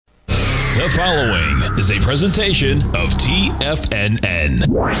The following is a presentation of TFNN.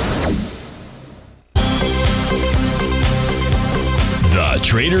 The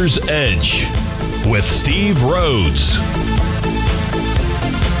Trader's Edge with Steve Rhodes.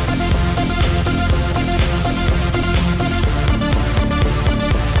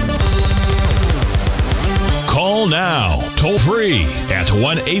 Call now, toll free at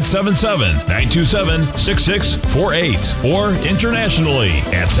 1-877-927-6648 or internationally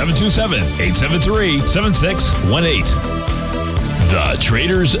at 727-873-7618. The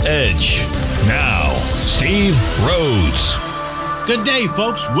Trader's Edge. Now, Steve Rhodes. Good day,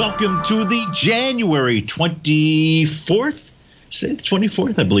 folks. Welcome to the January 24th. Say the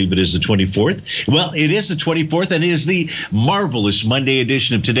 24th? I believe it is the 24th. Well, it is the 24th, and it is the marvelous Monday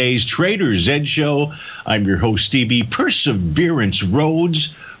edition of today's Trader's Edge Show. I'm your host, Stevie Perseverance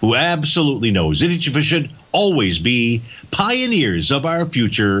Rhodes, who absolutely knows that each of us should always be pioneers of our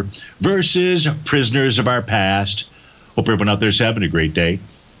future versus prisoners of our past. Hope everyone out there is having a great day.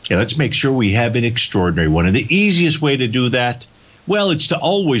 Yeah, let's make sure we have an extraordinary one. And the easiest way to do that, well, it's to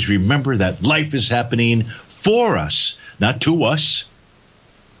always remember that life is happening for us, not to us.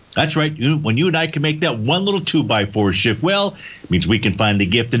 That's right. When you and I can make that one little 2x4 shift, well, it means we can find the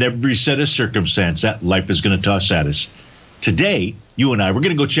gift in every set of circumstance that life is going to toss at us. Today, you and I, we're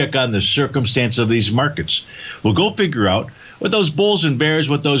going to go check on the circumstance of these markets. We'll go figure out what those bulls and bears,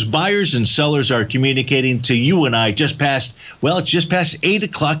 what those buyers and sellers are communicating to you and I just past, well, it's just past 8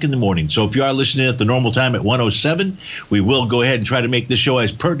 o'clock in the morning. So if you are listening at the normal time at 1:07, we will go ahead and try to make this show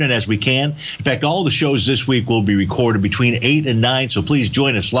as pertinent as we can. In fact, all the shows this week will be recorded between 8 and 9, so please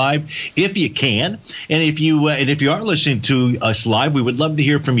join us live if you can. And if you are listening to us live, we would love to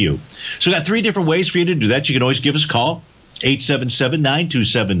hear from you. So we've got 3 different ways for you to do that. You can always give us a call.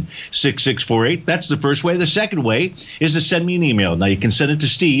 877-927-6648. That's the first way. The second way is to send me an email. Now, you can send it to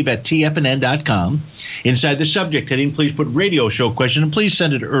Steve at TFNN.com. Inside the subject heading, please put radio show question, and please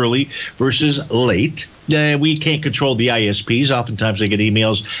send it early versus late. We can't control the ISPs. Oftentimes they get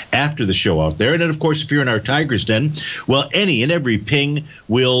emails after the show out there. And then, of course, if you're in our Tigers Den, well, any and every ping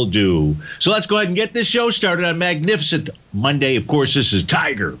will do. So let's go ahead and get this show started on magnificent Monday. Of course, this is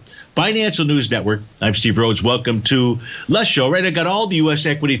Tiger Financial News Network. I'm Steve Rhodes. Welcome to the show. Right, I got all the U.S.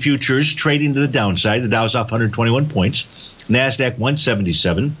 equity futures trading to the downside. The Dow's off 121 points. NASDAQ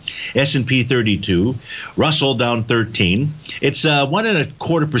 177, S&P 32, Russell down 13. It's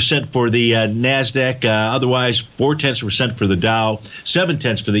 1.25% for the NASDAQ. Otherwise, 0.4% for the Dow,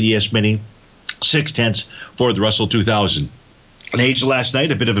 0.7 for the ES Mini, 0.6 for the Russell 2000. On Asia last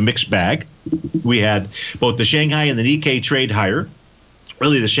night, a bit of a mixed bag. We had both the Shanghai and the Nikkei trade higher.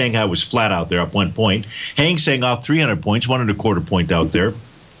 Really, the Shanghai was flat out there, up 1 point. Hang Seng off 300 points, 1.25 point out there.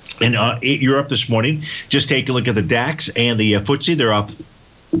 In Europe this morning, just take a look at the DAX and the FTSE. They're off.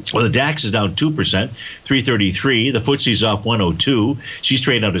 Well, the DAX is down 2%, 333. The FTSE's off 102. She's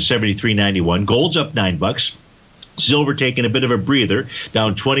trading out at 73.91. Gold's up $9. Silver taking a bit of a breather,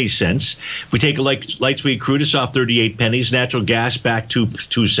 down 20 cents. If we take a light sweet crude, it's off 38 pennies. Natural gas back 2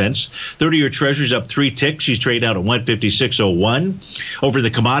 cents. 30-year Treasury's up 3 ticks. She's trading out at 156.01. Over in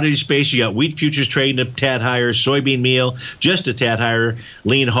the commodity space, you got wheat futures trading a tad higher. Soybean meal just a tad higher.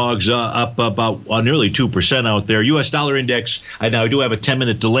 Lean hogs up about nearly 2% out there. U.S. dollar index, I do have a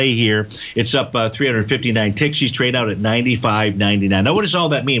 10-minute delay here. It's up 359 ticks. She's trading out at 95.99. Now, what does all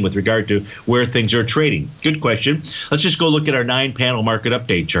that mean with regard to where things are trading? Good question. Let's just go look at our 9-panel market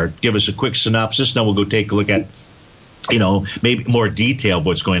update chart. Give us a quick synopsis. Then we'll go take a look at, maybe more detail of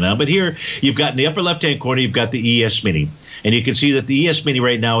what's going on. But here you've got in the upper left-hand corner, you've got the ES Mini. And you can see that the ES Mini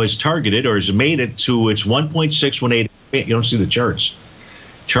right now is targeted or has made it to its 1.618. You don't see the charts.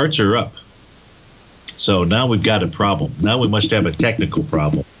 Charts are up. So now we've got a problem. Now we must have a technical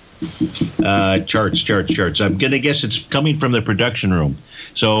problem. Charts. I'm going to guess it's coming from the production room.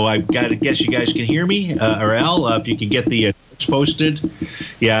 So I've got to guess you guys can hear me. Or Al, if you can get the charts posted.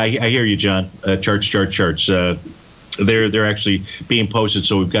 Yeah, I hear you, John. Charts. They're actually being posted,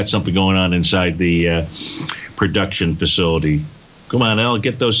 so we've got something going on inside the production facility. Come on, Al,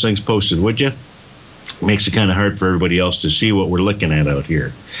 get those things posted, would you? Makes it kind of hard for everybody else to see what we're looking at out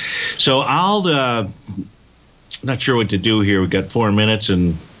here. So I'm not sure what to do here. We've got 4 minutes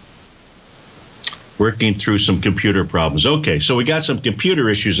and working through some computer problems. Okay, so we got some computer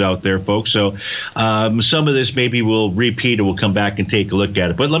issues out there, folks. So some of this maybe we'll repeat and we'll come back and take a look at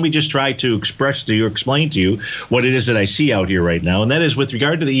it. But let me just try to explain to you what it is that I see out here right now. And that is with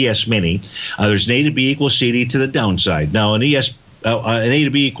regard to the ES Mini, there's an A to B equals CD to the downside. Now, an A to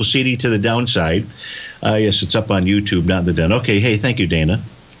B equals CD to the downside. Yes, it's up on YouTube, not in the den. Okay, hey, thank you, Dana.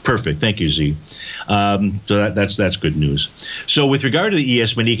 Perfect. Thank you, Z. So that's good news. So with regard to the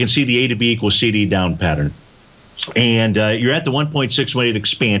ES mini, you can see the A to B equals CD down pattern. And you're at the 1.618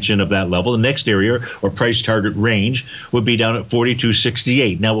 expansion of that level. The next area or price target range would be down at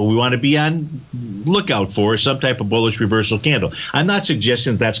 42.68. Now, what we want to be on lookout for is some type of bullish reversal candle. I'm not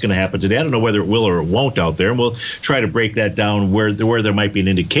suggesting that's going to happen today. I don't know whether it will or it won't out there, and we'll try to break that down where there might be an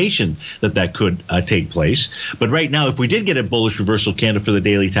indication that could take place. But right now, if we did get a bullish reversal candle for the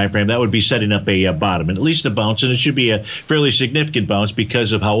daily time frame, that would be setting up a bottom, and at least a bounce, and it should be a fairly significant bounce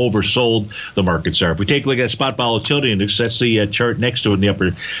because of how oversold the markets are. If we take a look at spot volatility index, that's the chart next to it in the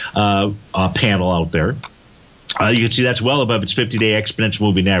upper panel out there. You can see that's well above its 50-day exponential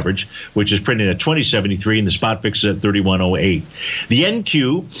moving average, which is printing at 2073, and the spot fix is at 3108. The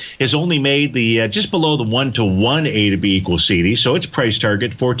NQ has only made the just below the 1-to-1 A to B equals CD, so its price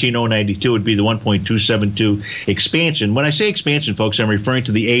target 14092 would be the 1.272 expansion. When I say expansion, folks, I'm referring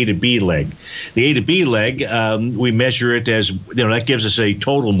to the A to B leg. The A to B leg, we measure it as, that gives us a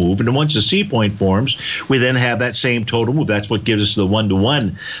total move, and then once the C point forms, we then have that same total move. That's what gives us the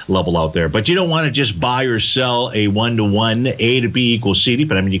 1-to-1 level out there. But you don't want to just buy or sell a 1-to-1 A to B equals CD,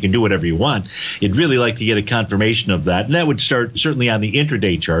 but I mean, you can do whatever you want. You'd really like to get a confirmation of that, and that would start certainly on the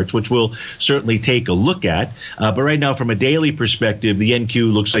intraday charts, which we'll certainly take a look at. But right now, from a daily perspective, the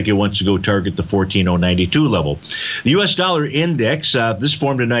NQ looks like it wants to go target the 14092 level. The U.S. dollar index, this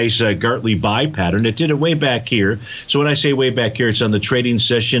formed a nice Gartley buy pattern. It did it way back here. So when I say way back here, it's on the trading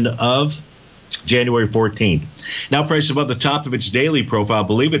session of January 14th. Now price above the top of its daily profile. I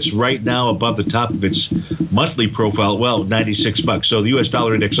believe it's right now above the top of its monthly profile. Well, $96. So the U.S.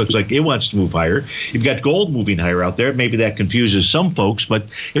 dollar index looks like it wants to move higher. You've got gold moving higher out there. Maybe that confuses some folks. But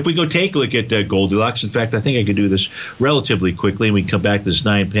if we go take a look at Goldilocks, in fact, I think I could do this relatively quickly, and we can come back to this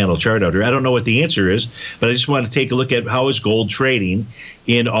 9-panel chart out here. I don't know what the answer is, but I just want to take a look at how is gold trading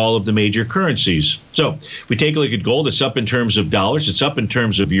in all of the major currencies. So if we take a look at gold, it's up in terms of dollars, it's up in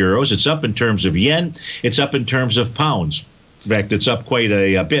terms of euros, it's up in terms of yen, it's up in terms of pounds. In fact, it's up quite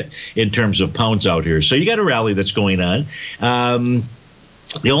a bit in terms of pounds out here. So you got a rally that's going on.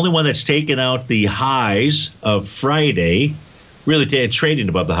 The only one that's taken out the highs of Friday, really trading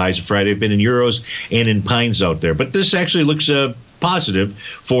above the highs of Friday, have been in euros and in pounds out there. But this actually looks positive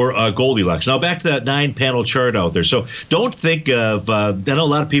for Goldilocks. Now back to that 9-panel chart out there. So don't think of, I know a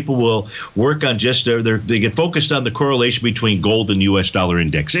lot of people will work on just, they get focused on the correlation between gold and U.S. dollar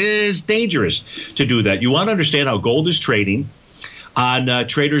index. It's dangerous to do that. You want to understand how gold is trading on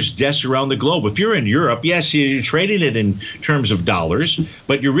traders' desks around the globe. If you're in Europe, yes, you're trading it in terms of dollars,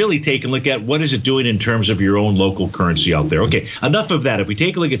 but you're really taking a look at what is it doing in terms of your own local currency out there. Okay, enough of that. If we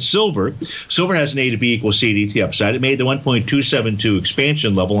take a look at silver, silver has an A to B equals CD to the upside. It made the 1.272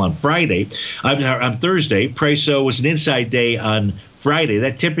 expansion level on Friday. On Thursday, price was an inside day on Friday.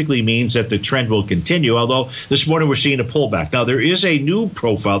 That typically means that the trend will continue, although this morning we're seeing a pullback. Now, there is a new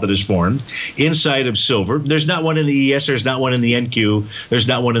profile that is formed inside of silver. There's not one in the ES, there's not one in the NQ, there's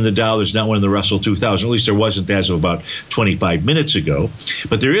not one in the Dow, there's not one in the Russell 2000. At least there wasn't as of about 25 minutes ago.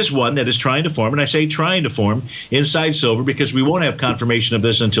 But there is one that is trying to form, and I say trying to form, inside silver because we won't have confirmation of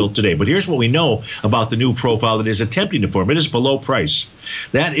this until today. But here's what we know about the new profile that is attempting to form. It is below price.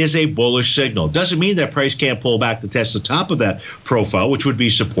 That is a bullish signal. Doesn't mean that price can't pull back to test the top of that profile, which would be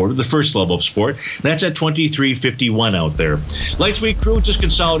supported, the first level of support. That's at 2351 out there. Light sweet crude just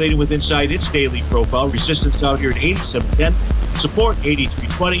consolidating with inside its daily profile. Resistance out here at 8710. Support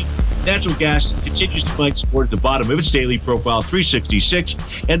 8320. Natural gas continues to find support at the bottom of its daily profile, 366.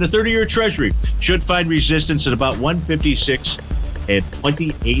 And the 30-year Treasury should find resistance at about 156 and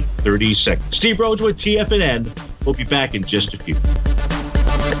 2830 seconds. Steve Rhodes with TFNN. We'll be back in just a few.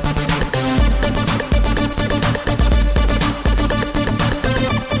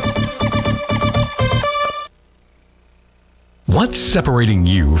 What's separating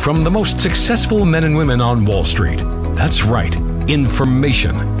you from the most successful men and women on Wall Street? That's right,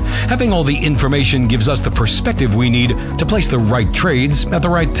 information. Having all the information gives us the perspective we need to place the right trades at the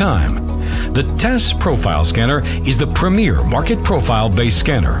right time. The TAS Profile Scanner is the premier market profile-based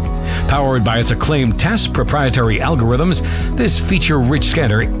scanner. Powered by its acclaimed TAS proprietary algorithms, this feature-rich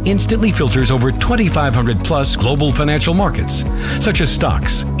scanner instantly filters over 2,500-plus global financial markets, such as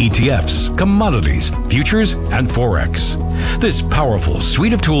stocks, ETFs, commodities, futures, and Forex. This powerful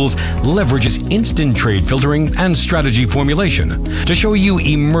suite of tools leverages instant trade filtering and strategy formulation to show you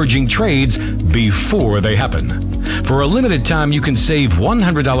emerging trades before they happen. For a limited time, you can save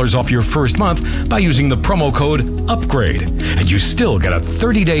 $100 off your first month by using the promo code UPGRADE, and you still get a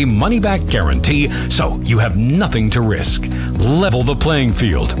 30-day money money-back guarantee, so you have nothing to risk. Level the playing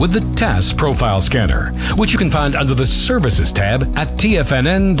field with the TAS Profile Scanner, which you can find under the Services tab at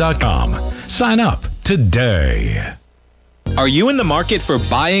TFNN.com. Sign up today. Are you in the market for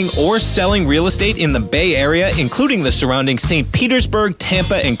buying or selling real estate in the Bay Area, including the surrounding St. Petersburg,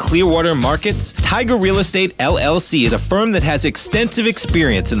 Tampa, and Clearwater markets? Tiger Real Estate LLC is a firm that has extensive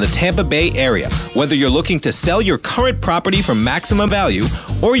experience in the Tampa Bay area. Whether you're looking to sell your current property for maximum value,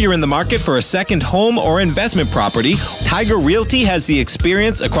 or you're in the market for a second home or investment property, Tiger Realty has the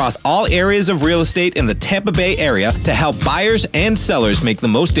experience across all areas of real estate in the Tampa Bay area to help buyers and sellers make the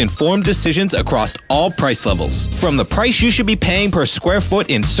most informed decisions across all price levels. From the price you should be paying per square foot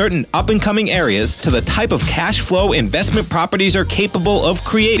in certain up-and-coming areas to the type of cash flow investment properties are capable of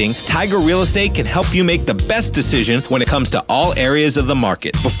creating, Tiger Real Estate can help you make the best decision when it comes to all areas of the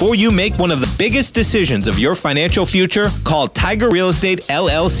market. Before you make one of the biggest decisions of your financial future, call Tiger Real Estate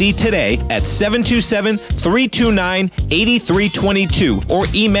LLC today at 727-329-8322 or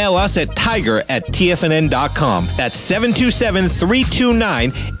email us at tiger@tfnn.com. That's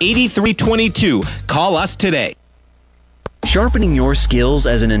 727-329-8322. Call us today. Sharpening your skills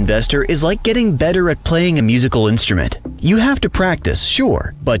as an investor is like getting better at playing a musical instrument. You have to practice,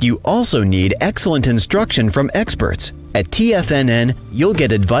 sure, but you also need excellent instruction from experts. At TFNN, you'll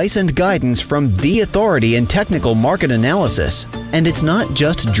get advice and guidance from the authority in technical market analysis. And it's not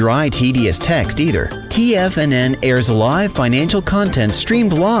just dry, tedious text either. TFNN airs live financial content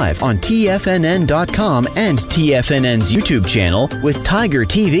streamed live on TFNN.com and TFNN's YouTube channel with Tiger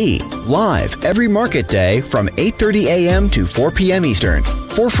TV, live every market day from 8:30 a.m. to 4 p.m. Eastern.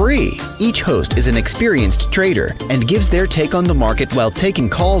 For free. Each host is an experienced trader and gives their take on the market while taking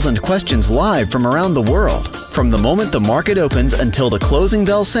calls and questions live from around the world. From the moment the market opens until the closing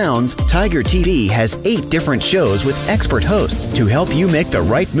bell sounds, Tiger TV has 8 different shows with expert hosts to help you make the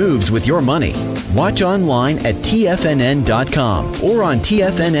right moves with your money. Watch online at TFNN.com or on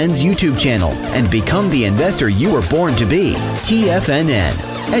TFNN's YouTube channel and become the investor you were born to be. TFNN,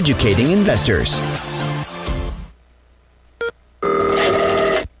 educating investors.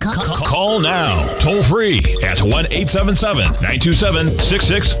 Call now, toll free at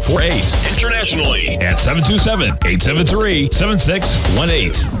 1-877-927-6648. Internationally at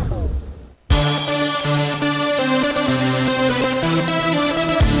 727-873-7618.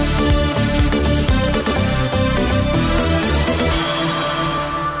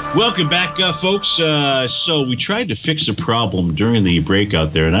 Welcome back, folks. So we tried to fix a problem during the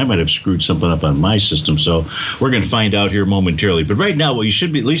breakout there, and I might have screwed something up on my system, so we're going to find out here momentarily. But right now, what you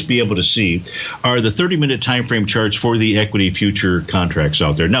should at least be able to see are the 30-minute time frame charts for the equity future contracts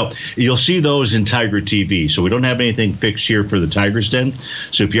out there. Now, you'll see those in Tiger TV, so we don't have anything fixed here for the Tiger's Den.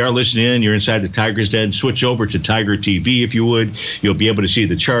 So if you are listening in, you're inside the Tiger's Den, switch over to Tiger TV if you would. You'll be able to see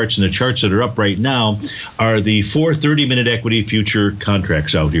the charts, and the charts that are up right now are the 4 30-minute equity future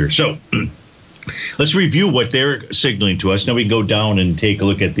contracts out here. So let's review what they're signaling to us. Now we can go down and take a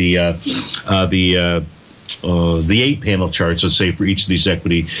look at the 8-panel charts, let's say, for each of these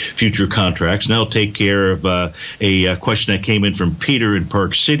equity future contracts. And I'll take care of a question that came in from Peter in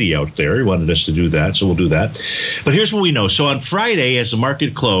Park City out there. He wanted us to do that, so we'll do that. But here's what we know. So on Friday, as the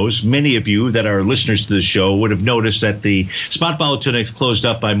market closed, many of you that are listeners to the show would have noticed that the spot volatility closed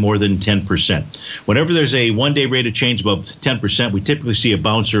up by more than 10%. Whenever there's a one-day rate of change above 10%, we typically see a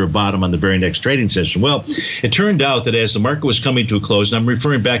bounce or a bottom on the very next trading session. Well, it turned out that as the market was coming to a close, and I'm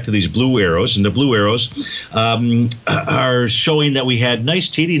referring back to these blue arrows, and the blue arrows are showing that we had nice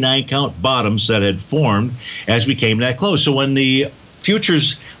TD9 count bottoms that had formed as we came to that close. So when the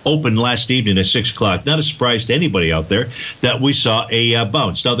futures opened last evening at 6 o'clock, not a surprise to anybody out there that we saw a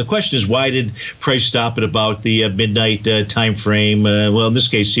bounce. Now, the question is, why did price stop at about the midnight time frame? Well, in this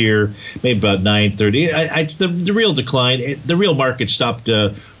case here, maybe about 9:30. The real decline, the real market stopped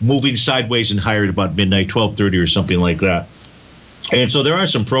moving sideways and higher at about midnight, 12:30 or something like that. And so there are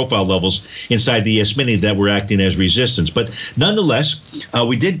some profile levels inside the S-mini that were acting as resistance. But nonetheless,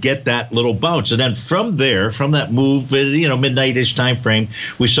 we did get that little bounce. And then from there, from that move, midnight-ish time frame,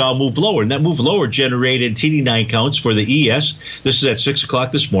 we saw a move lower. And that move lower generated TD9 counts for the ES. This is at 6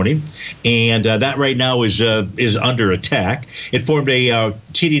 o'clock this morning. And that right now is under attack. It formed a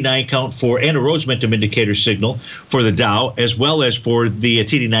TD9 count and a Rhodes momentum indicator signal for the Dow, as well as for the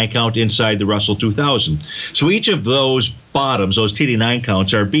TD9 count inside the Russell 2000. So each of those bottoms, those TD9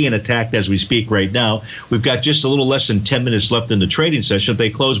 counts, are being attacked as we speak right now. We've got just a little less than 10 minutes left in the trading session. If they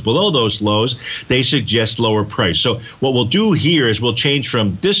close below those lows, they suggest lower price. So what we'll do here is we'll change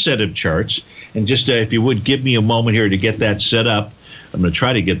from this set of charts, and just if you would give me a moment here to get that set up. I'm going to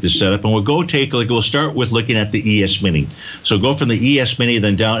try to get this set up, and we'll go take a look. We'll start with looking at the ES Mini. So go from the ES Mini,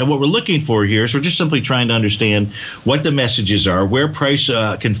 then down. And what we're looking for here is we're just simply trying to understand what the messages are, where price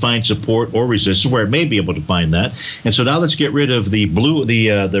can find support or resistance, where it may be able to find that. And so now let's get rid of the blue,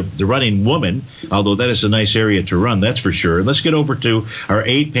 the running woman, although that is a nice area to run, that's for sure. Let's get over to our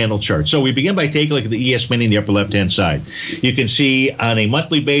 8-panel chart. So we begin by taking a look at the ES Mini in the upper left-hand side. You can see on a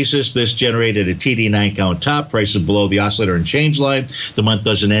monthly basis, this generated a TD9 count top. Price is below the oscillator and change line. The month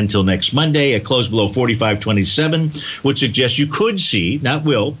doesn't end till next Monday. It closed below 45.27, which suggests you could see, not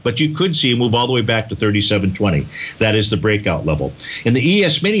will, but you could see a move all the way back to 37.20. That is the breakout level. In the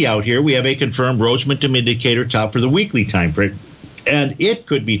ES Mini out here, we have a confirmed Rhodes momentum indicator top for the weekly time frame, and it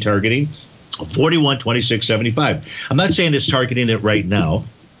could be targeting 41.2675. I'm not saying it's targeting it right now.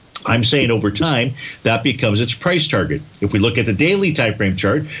 I'm saying over time, that becomes its price target. If we look at the daily time frame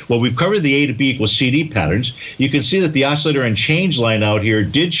chart, well, we've covered the A to B equals CD patterns. You can see that the oscillator and change line out here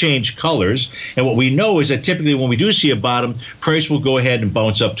did change colors. And what we know is that typically when we do see a bottom, price will go ahead and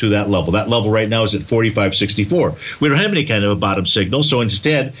bounce up to that level. That level right now is at 45.64. We don't have any kind of a bottom signal. So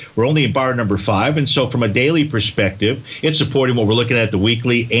instead, we're only in bar number 5. And so from a daily perspective, it's supporting what we're looking at the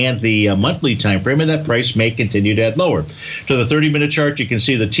weekly and the monthly time frame. And that price may continue to head lower. To the 30-minute chart, you can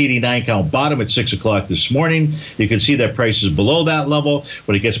see the TD9 count bottom at 6 o'clock this morning. You can see that price is below that level.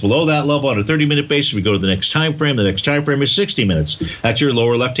 When it gets below that level on a 30-minute basis, we go to the next time frame. The next time frame is 60 minutes. That's your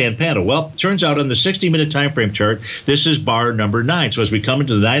lower left-hand panel. Well, it turns out on the 60-minute time frame chart, this is bar number 9. So as we come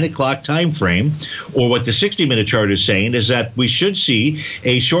into the 9 o'clock time frame, or what the 60-minute chart is saying, is that we should see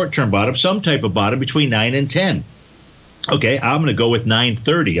a short-term bottom, some type of bottom between 9 and 10. Okay, I'm going to go with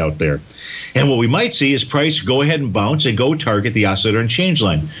 930 out there. And what we might see is price go ahead and bounce and go target the oscillator and change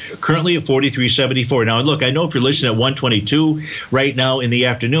line. Currently at 43.74. Now, look, I know if you're listening at 122 right now in the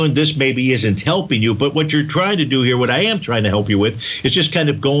afternoon, this maybe isn't helping you. But what you're trying to do here, what I am trying to help you with, is just kind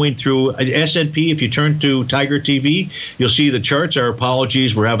of going through S&P. If you turn to Tiger TV, you'll see the charts. Our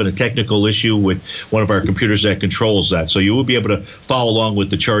apologies. We're having a technical issue with one of our computers that controls that. So you will be able to follow along with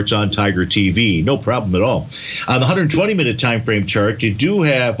the charts on Tiger TV. No problem at all. On the 120-minute time frame chart, you do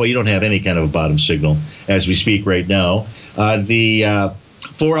have, well, you don't have any kind of a bottom signal as we speak right now. The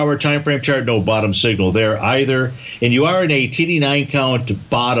 4-hour time frame chart, no bottom signal there either. And you are in a TD9 count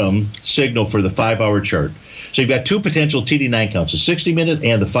bottom signal for the 5-hour chart. So you've got two potential TD9 counts, the 60-minute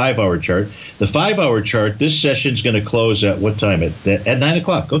and the 5-hour chart. The 5-hour chart, this session is going to close at what time? At 9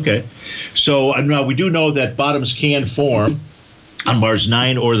 o'clock. Okay. So now we do know that bottoms can form on bars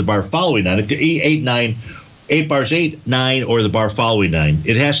 9 or the bar following 9. 8, 9. 8 bars, 8, 9, or the bar following 9.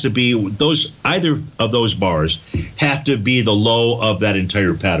 It has to be those, either of those bars have to be the low of that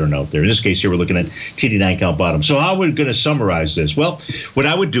entire pattern out there. In this case here, we're looking at TD9 count bottom. So how are we going to summarize this? Well, what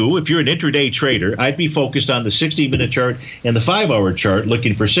I would do, if you're an intraday trader, I'd be focused on the 60-minute chart and the 5-hour chart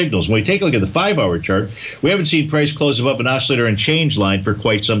looking for signals. When we take a look at the 5-hour chart, we haven't seen price close above an oscillator and change line for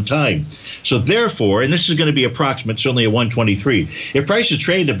quite some time. So therefore, and this is going to be approximate, certainly at 123, if price is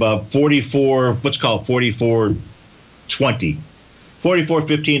trading above 44, let's call it 44.20,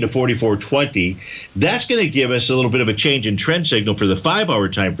 44.15 to 44.20, that's going to give us a little bit of a change in trend signal for the 5-hour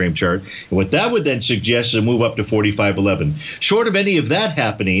time frame chart. And what that would then suggest is a move up to 45.11. Short of any of that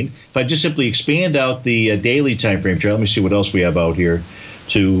happening, if I just simply expand out the daily time frame chart, let me see what else we have out here.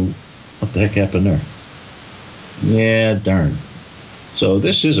 What the heck happened there? Yeah, darn. So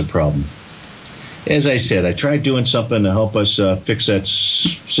this is a problem. As I said, I tried doing something to help us fix that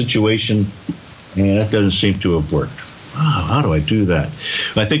situation, and that doesn't seem to have worked. Wow, how do I do that?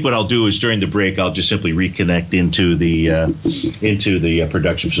 I think what I'll do is during the break, I'll just simply reconnect into the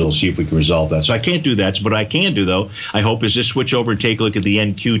production facility, see if we can resolve that. So I can't do that. So what I can do, though, I hope, is just switch over and take a look at the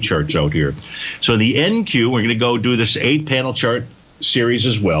NQ charts out here. So the NQ, we're going to go do this 8-panel chart series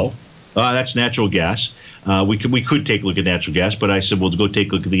as well. That's natural gas. We could take a look at natural gas, but I said we'll go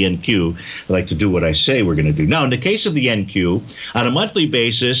take a look at the NQ. I like to do what I say we're going to do. Now, in the case of the NQ, on a monthly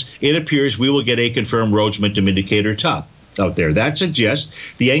basis, it appears we will get a confirmed Rhodes momentum indicator top out there. That suggests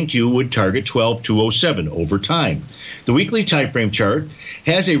the NQ would target 12,207 over time. The weekly time frame chart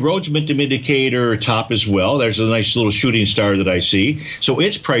has a Rhodes momentum indicator top as well. There's a nice little shooting star that I see. So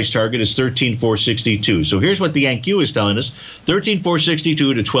its price target is 13,462. So here's what the NQ is telling us: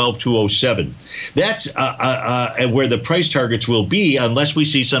 13,462 to 12,207. That's where the price targets will be unless we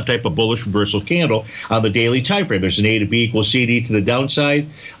see some type of bullish reversal candle on the daily time frame. There's an A to B equals CD to the downside.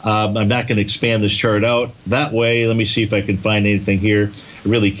 I'm not going to expand this chart out that way. Let me see if I can find anything here. I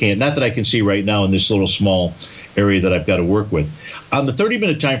really can't. Not that I can see right now in this little small area that I've got to work with. On the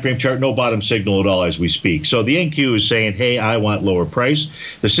 30-minute time frame chart, no bottom signal at all as we speak. So the NQ is saying, hey, I want lower price.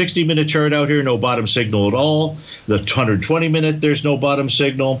 The 60-minute chart out here, no bottom signal at all. The 120-minute, there's no bottom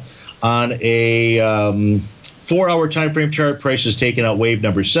signal. On a 4-hour time frame chart, price is taking out wave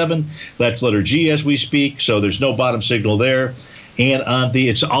number 7. That's letter G as we speak, so there's no bottom signal there. And on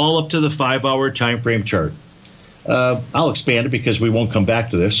it's all up to the 5-hour time frame chart. I'll expand it because we won't come back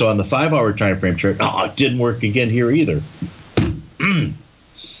to this. So on the 5-hour time frame chart, it didn't work again here either.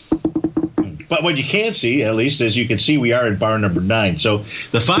 But what you can see, at least as you can see, we are in bar number 9. So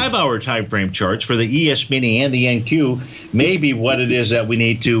the 5-hour time frame charts for the ES Mini and the NQ may be what it is that we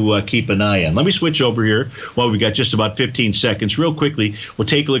need to keep an eye on. Let me switch over here while we've got just about 15 seconds. Real quickly, we'll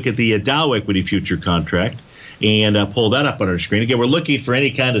take a look at the Dow Equity Future Contract and pull that up on our screen. Again, we're looking for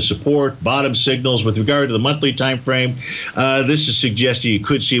any kind of support, bottom signals with regard to the monthly time frame. This is suggesting you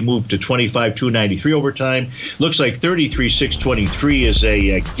could see a move to 25,293 over time. Looks like 33,623 is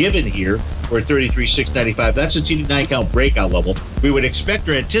a given here, or 33,695. That's a TD9 count breakout level. We would expect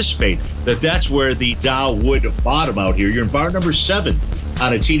or anticipate that that's where the Dow would bottom out here. You're in bar number 7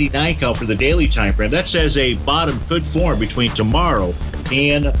 on a TD9 count for the daily time frame. That says a bottom could form between tomorrow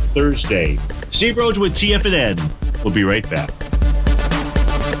and Thursday. Steve Rhodes with TFNN. We'll be right back.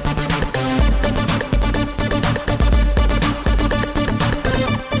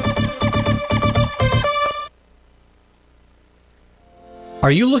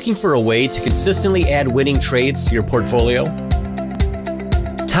 Are you looking for a way to consistently add winning trades to your portfolio?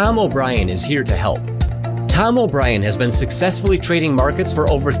 Tom O'Brien is here to help. Tom O'Brien has been successfully trading markets for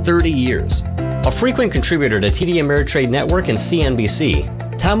over 30 years. A frequent contributor to TD Ameritrade Network and CNBC,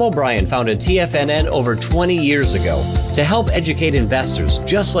 Tom O'Brien founded TFNN over 20 years ago to help educate investors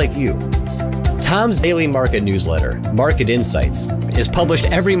just like you. Tom's daily market newsletter, Market Insights, is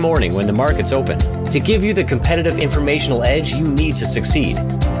published every morning when the market's open to give you the competitive informational edge you need to succeed.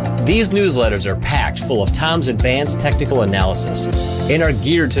 These newsletters are packed full of Tom's advanced technical analysis and are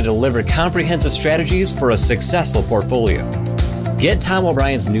geared to deliver comprehensive strategies for a successful portfolio. Get Tom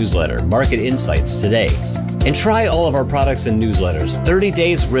O'Brien's newsletter, Market Insights, today. And try all of our products and newsletters 30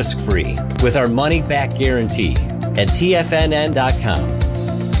 days risk-free with our money-back guarantee at TFNN.com.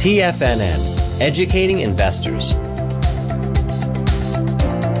 TFNN, educating investors.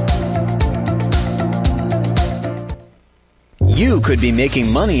 You could be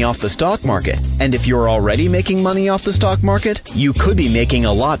making money off the stock market. And if you're already making money off the stock market, you could be making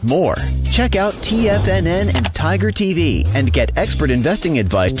a lot more. Check out TFNN and Tiger TV and get expert investing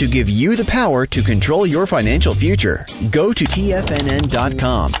advice to give you the power to control your financial future. Go to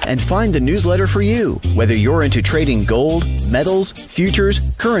TFNN.com and find the newsletter for you. Whether you're into trading gold, metals, futures,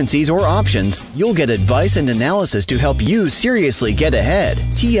 currencies, or options, you'll get advice and analysis to help you seriously get ahead.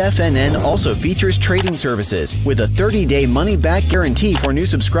 TFNN also features trading services with a 30-day money-back guarantee for new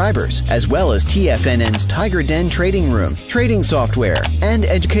subscribers, as well as TFNN's Tiger Den trading room, trading software, and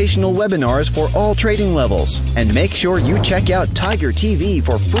educational webinars for all trading levels. And make sure you check out Tiger TV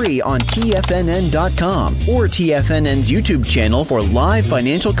for free on TFNN.com or TFNN's YouTube channel for live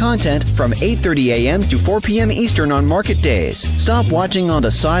financial content from 8:30 a.m. to 4 p.m. Eastern on market days. Stop watching on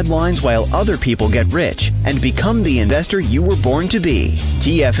the sidelines while other people get rich and become the investor you were born to be.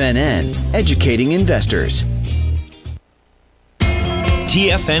 TFNN, educating investors.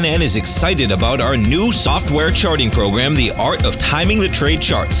 TFNN is excited about our new software charting program, The Art of Timing the Trade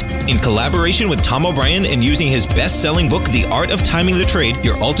Charts. In collaboration with Tom O'Brien and using his best-selling book, The Art of Timing the Trade,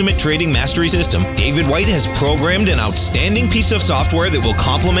 Your Ultimate Trading Mastery System, David White has programmed an outstanding piece of software that will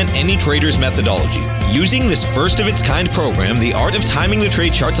complement any trader's methodology. Using this first-of-its-kind program, The Art of Timing the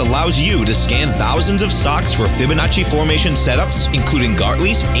Trade Charts allows you to scan thousands of stocks for Fibonacci formation setups, including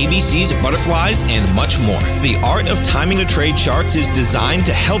Gartley's, ABC's, butterflies, and much more. The Art of Timing the Trade Charts is designed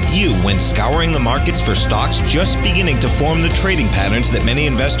to help you when scouring the markets for stocks just beginning to form the trading patterns that many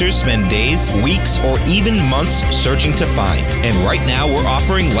investors spend days, weeks, or even months searching to find. And right now, we're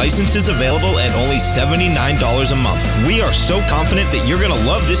offering licenses available at only $79 a month. We are so confident that you're going to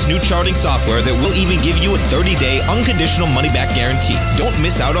love this new charting software that will even give you a 30-day unconditional money-back guarantee. Don't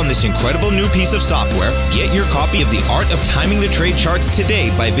miss out on this incredible new piece of software. Get your copy of The Art of Timing the Trade Charts today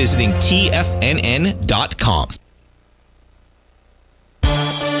by visiting TFNN.com.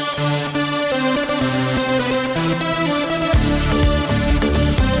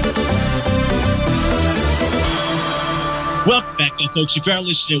 Welcome back, folks. If you are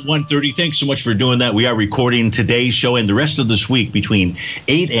listening at 1:30, thanks so much for doing that. We are recording today's show and the rest of this week between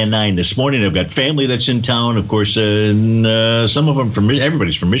 8 and 9 this morning. I've got family that's in town, of course, and some of them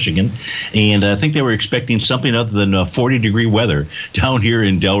everybody's from Michigan, and I think they were expecting something other than 40-degree weather down here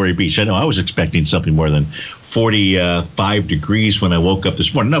in Delray Beach. I know I was expecting something more than 45 degrees when I woke up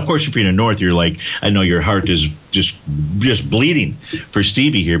this morning. Now, of course, if you're in the north, you're like, I know your heart is just bleeding for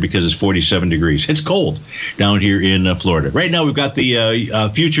Stevie here because it's 47 degrees. It's cold down here in Florida. Right now, we've got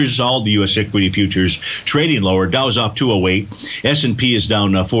the futures, all the U.S. equity futures trading lower. Dow's off 208. S&P is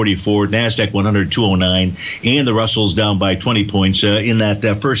down 44. NASDAQ 100, 209. And the Russell's down by 20 points. In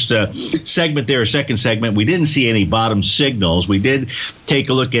that first segment there, second segment, we didn't see any bottom signals. We did take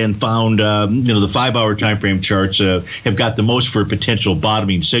a look and found, the 5-hour time frame charts have got the most for a potential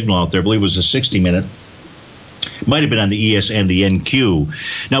bottoming signal out there. I believe it was a 60-minute. Might have been on the ES and the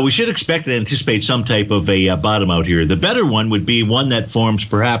NQ. Now, we should expect and anticipate some type of a bottom out here. The better one would be one that forms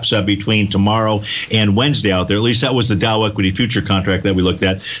perhaps between tomorrow and Wednesday out there. At least that was the Dow Equity Future contract that we looked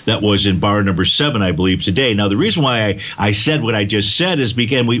at. That was in bar number 7, I believe, today. Now, the reason why I said what I just said is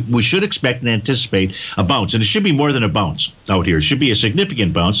because we should expect and anticipate a bounce. And it should be more than a bounce out here. It should be a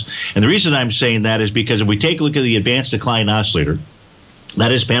significant bounce. And the reason I'm saying that is because if we take a look at the advanced decline oscillator,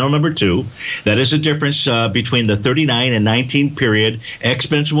 that is panel number 2. That is the difference between the 39 and 19 period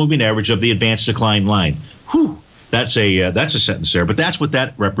exponential moving average of the advanced decline line. Whew, that's a sentence there, but that's what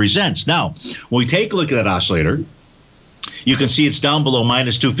that represents. Now, when we take a look at that oscillator, you can see it's down below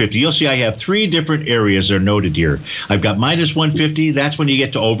minus 250. You'll see I have 3 different areas that are noted here. I've got minus 150. That's when you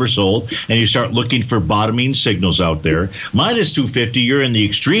get to oversold and you start looking for bottoming signals out there. Minus 250, you're in the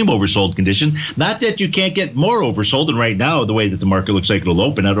extreme oversold condition. Not that you can't get more oversold. And right now, the way that the market looks like it'll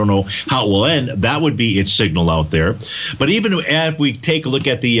open, I don't know how it will end. That would be its signal out there. But even if we take a look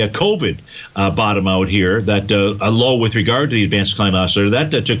at the COVID bottom out here, that a low with regard to the advanced decline oscillator,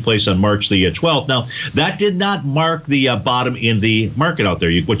 that took place on March the 12th. Now, that did not mark the bottom in the market out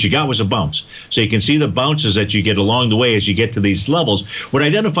there. What you got was a bounce. So you can see the bounces that you get along the way as you get to these levels. What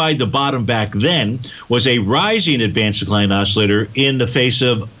identified the bottom back then was a rising advanced decline oscillator in the face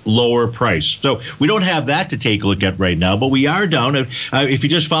of lower price. So we don't have that to take a look at right now, but we are down. If you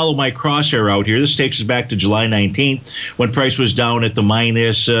just follow my crosshair out here, this takes us back to July 19th when price was down at the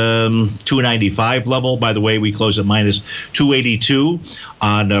minus 295 level. By the way, we closed at minus 282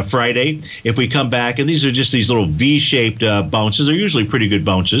 on Friday. If we come back, and these are just these little V-shaped bounces. They're usually pretty good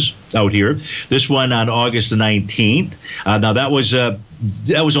bounces out here. This one on August the 19th. Now that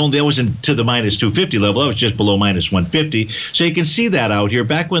wasn't to the minus 250 level. That was just below minus 150. So you can see that out here.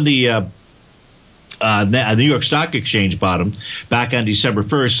 Back when the New York Stock Exchange bottom back on December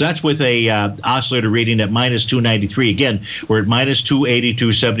 1st. That's with a oscillator reading at minus 293. Again, we're at minus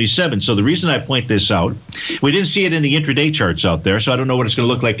 282.77. So the reason I point this out, we didn't see it in the intraday charts out there, so I don't know what it's going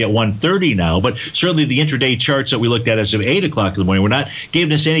to look like at 1:30 now, but certainly the intraday charts that we looked at as of 8 o'clock in the morning were not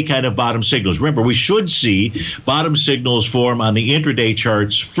giving us any kind of bottom signals. Remember, we should see bottom signals form on the intraday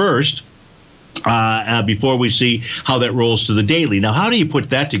charts first, before we see how that rolls to the daily. Now, how do you put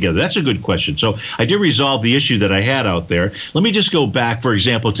that together? That's a good question. So I did resolve the issue that I had out there. Let me just go back, for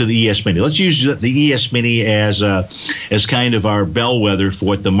example, to the ES Mini. Let's use the ES Mini as kind of our bellwether for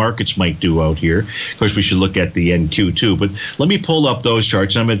what the markets might do out here. Of course, we should look at the NQ too, but let me pull up those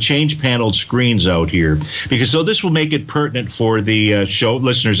charts. I'm going to change paneled screens out here because so this will make it pertinent for the show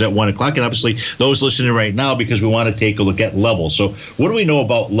listeners at 1 o'clock, and obviously those listening right now because we want to take a look at levels. So what do we know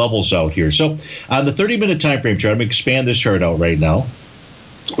about levels out here? So on the 30-minute time frame chart, I'm going to expand this chart out right now.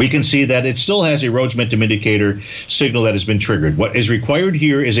 We can see that it still has a Rhodes momentum indicator signal that has been triggered. What is required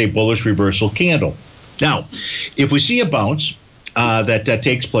here is a bullish reversal candle. Now, if we see a bounce that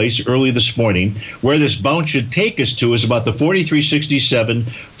takes place early this morning, where this bounce should take us to is about the 43.67,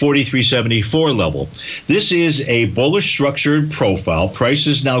 43.74 level. This is a bullish structured profile. Price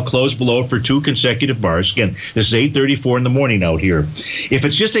is now closed below it for 2 consecutive bars. Again, this is 8:34 in the morning out here. If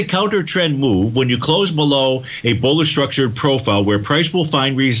it's just a counter trend move, when you close below a bullish structured profile, where price will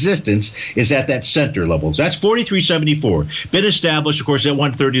find resistance is at that center level. So that's 43.74. Been established, of course, at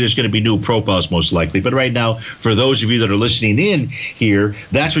 1:30. There's going to be new profiles most likely. But right now, for those of you that are listening in here,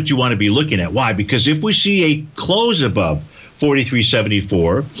 that's what you want to be looking at. Why? Because if we see a close above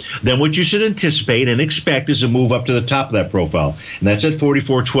 43.74, then what you should anticipate and expect is a move up to the top of that profile, and that's at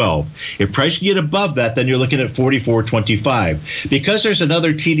 44.12. If price can get above that, then you're looking at 44.25. Because there's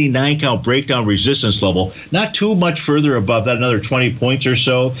another TD9 count breakdown resistance level, not too much further above that, another 20 points or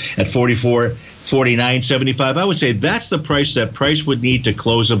so at 49.75. I would say that's the price that price would need to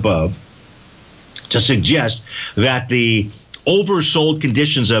close above to suggest that the oversold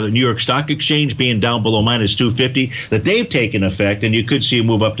conditions of the New York Stock Exchange being down below minus 250, that they've taken effect, and you could see a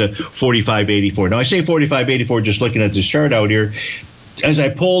move up to 45.84. Now, I say 45.84 just looking at this chart out here. As I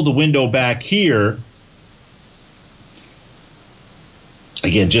pull the window back here,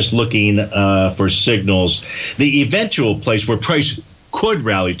 again, just looking for signals, the eventual place where price could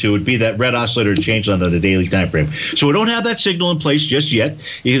rally to would be that red oscillator change on the daily time frame. So we don't have that signal in place just yet.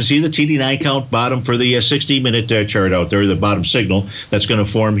 You can see the TD9 count bottom for the 60-minute chart out there, the bottom signal that's going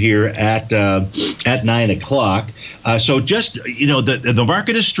to form here at 9 o'clock. So just, the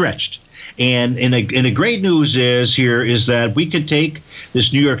market is stretched. And the great news is that we could take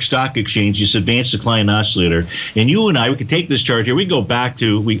this New York Stock Exchange, this advanced decline oscillator, and you and we could take this chart here. We go back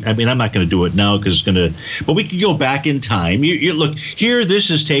to, I'm not going to do it now because but we could go back in time. You look here, this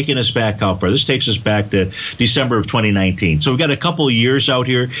is taking us back how far? This takes us back to December of 2019. So we've got a couple of years out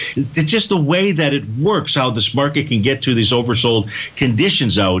here. It's just the way that it works, how this market can get to these oversold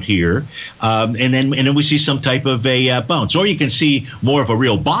conditions out here. And then we see some type of a bounce. Or you can see more of a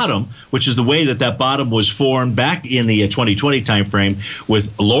real bottom, which is the way that bottom was formed back in the 2020 timeframe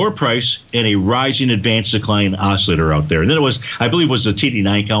with a lower price and a rising advanced decline oscillator out there. And then it was, I believe, was the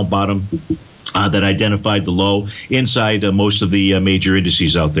TD9 count bottom that identified the low inside most of the major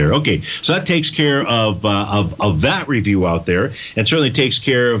indices out there. Okay, so that takes care of that review out there, and certainly takes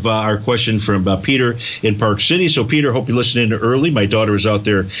care of our question from Peter in Park City. So, Peter, hope you listened in early. My daughter was out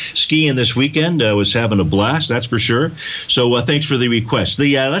there skiing this weekend, was having a blast, that's for sure. So, thanks for the request.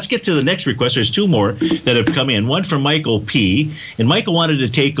 Let's get to the next request. There's two more that have come in. One from Michael P. And Michael wanted to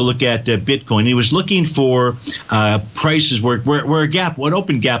take a look at Bitcoin. He was looking for prices where a gap, what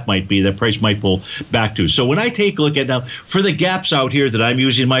open gap might be, that price might pull back to. So when I take a look at now, for the gaps out here that I'm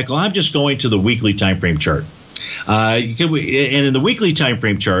using, Michael, I'm just going to the weekly time frame chart. And in the weekly time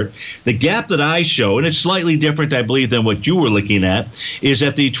frame chart, the gap that I show, and it's slightly different, I believe, than what you were looking at, is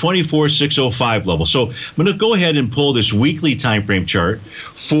at the 24,605 level. So I'm going to go ahead and pull this weekly time frame chart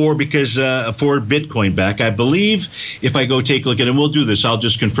for Bitcoin back. I believe if I go take a look at it, and we'll do this, I'll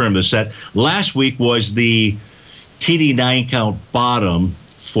just confirm this, that last week was the TD9 count bottom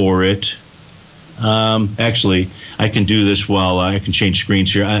for it. Actually, I can do this while I can change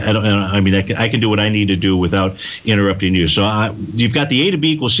screens here. I can do what I need to do without interrupting you. So you've got the A to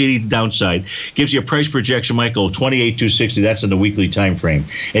B equals CD downside. Gives you a price projection, Michael, 28,260. That's in the weekly time frame.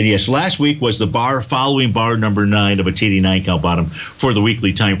 And yes, last week was the bar following bar number 9 of a TD9 count bottom for the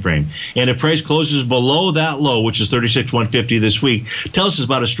weekly time frame. And if price closes below that low, which is 36,150 this week, tells us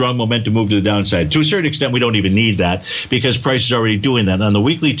about a strong momentum move to the downside. To a certain extent, we don't even need that because price is already doing that. On the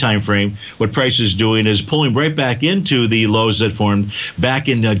weekly time frame, what price is doing is pulling right back into the lows that formed back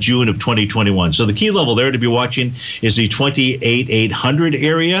in June of 2021. So the key level there to be watching is the 28,800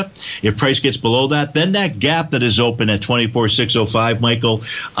 area. If price gets below that, then that gap that is open at 24,605, Michael,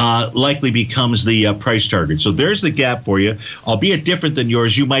 likely becomes the price target. So there's the gap for you, albeit different than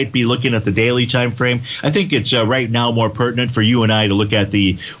yours. You might be looking at the daily time frame. I think it's right now more pertinent for you and I to look at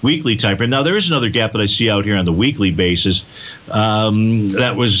the weekly time frame. Now, there is another gap that I see out here on the weekly basis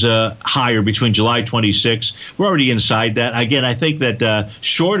that was higher between July 26. We're already inside that. Again, I think that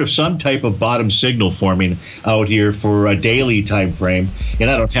short of some type of bottom signal forming out here for a daily time frame, and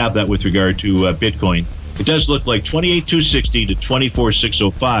I don't have that with regard to Bitcoin, it does look like 28,260 to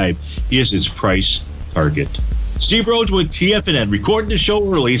 24,605 is its price target. Steve Rhodes with TFNN, recording the show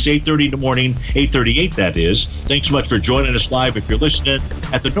early. It's 8:30 in the morning, 8:38 that is. Thanks so much for joining us live. If you're listening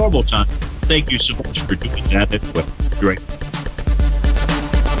at the normal time, thank you so much for doing that as well. Great.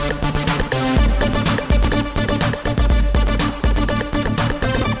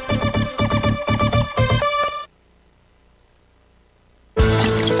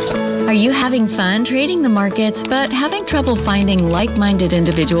 Are you having fun trading the markets, but having trouble finding like-minded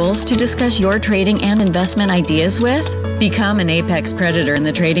individuals to discuss your trading and investment ideas with? Become an apex predator in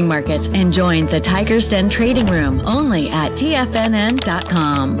the trading markets and join the Tiger's Den Trading Room only at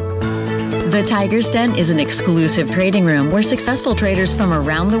TFNN.com. The Tiger's Den is an exclusive trading room where successful traders from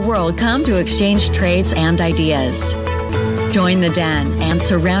around the world come to exchange trades and ideas. Join the den and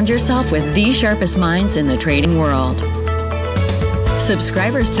surround yourself with the sharpest minds in the trading world.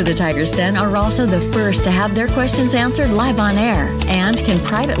 Subscribers to the Tiger's Den are also the first to have their questions answered live on air and can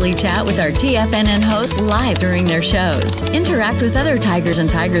privately chat with our TFNN hosts live during their shows. Interact with other Tigers and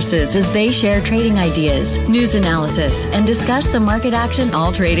Tigresses as they share trading ideas, news analysis, and discuss the market action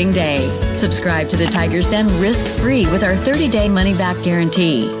all trading day. Subscribe to the Tiger's Den risk-free with our 30-day money-back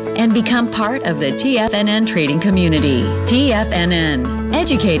guarantee and become part of the TFNN trading community. TFNN,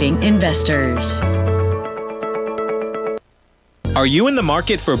 educating investors. Are you in the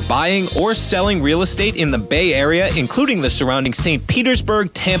market for buying or selling real estate in the Bay Area, including the surrounding St.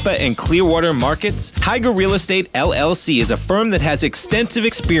 Petersburg, Tampa, and Clearwater markets? Tiger Real Estate LLC is a firm that has extensive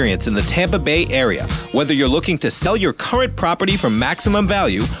experience in the Tampa Bay area. Whether you're looking to sell your current property for maximum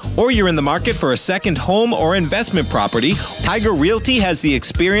value, or you're in the market for a second home or investment property, Tiger Realty has the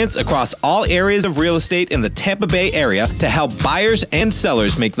experience across all areas of real estate in the Tampa Bay area to help buyers and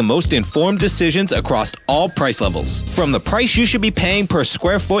sellers make the most informed decisions across all price levels. From the price you should be paying per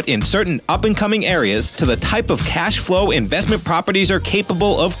square foot in certain up-and-coming areas to the type of cash flow investment properties are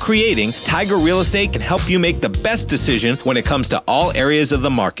capable of creating, Tiger Real Estate can help you make the best decision when it comes to all areas of the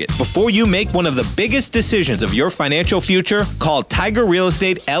market. Before you make one of the biggest decisions of your financial future, call Tiger Real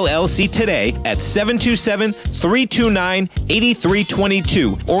Estate LLC today at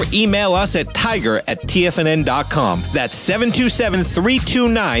 727-329-8322 or email us at tiger@tfnn.com. That's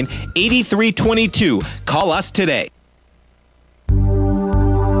 727-329-8322. Call us today.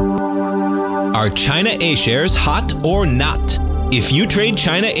 Are China A-shares hot or not? If you trade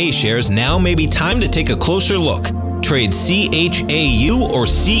China A-shares, now may be time to take a closer look. Trade CHAU or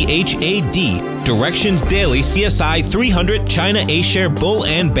CHAD, Directions Daily CSI 300 China A-share Bull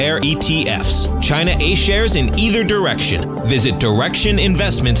and Bear ETFs. China A-shares in either direction. Visit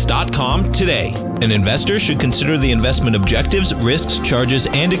directioninvestments.com today. An investor should consider the investment objectives, risks, charges,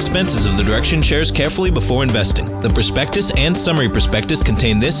 and expenses of the Direction shares carefully before investing. The prospectus and summary prospectus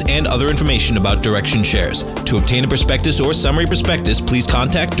contain this and other information about Direction shares. To obtain a prospectus or summary prospectus, please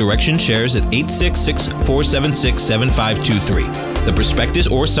contact Direction shares at 866-476-7523. The prospectus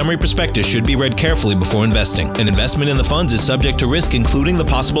or summary prospectus should be read carefully before investing. An investment in the funds is subject to risk, including the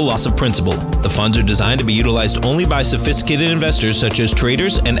possible loss of principal. The funds are designed to be utilized only by sophisticated investors such as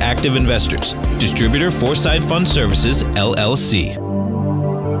traders and active investors. Distributor Foreside Fund Services, LLC.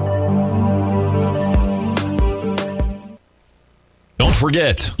 Don't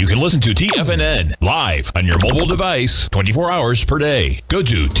forget, you can listen to TFNN live on your mobile device 24 hours per day. Go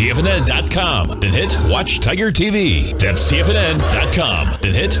to TFNN.com, then hit Watch Tiger TV. That's TFNN.com,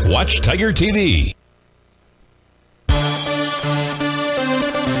 then hit Watch Tiger TV.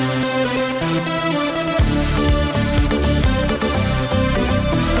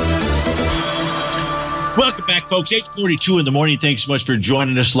 Welcome back, folks. 8:42 in the morning. Thanks so much for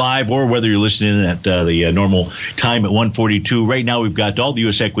joining us live, or whether you're listening at the normal time at 1:42. Right now, we've got all the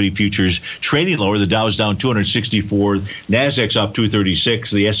U.S. equity futures trading lower. The Dow's down 264. NASDAQ's off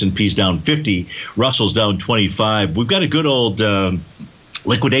 236. The S&P's down 50. Russell's down 25. We've got a good old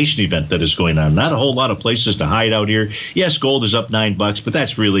liquidation event that is going on. Not a whole lot of places to hide out here. Yes, gold is up $9, but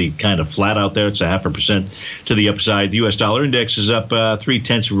that's really kind of flat out there. It's 0.5% to the upside. The U.S. dollar index is up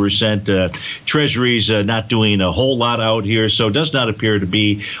 0.3%. Treasuries not doing a whole lot out here, so it does not appear to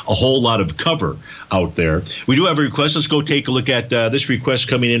be a whole lot of cover out there. We do have a request. Let's go take a look at this request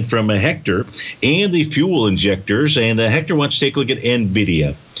coming in from Hector and the fuel injectors. And Hector wants to take a look at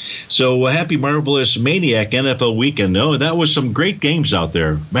NVIDIA. So happy Marvelous Maniac NFL weekend. No, that was some great games out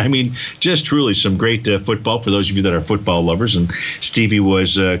there. I mean, just truly some great football for those of you that are football lovers. And Stevie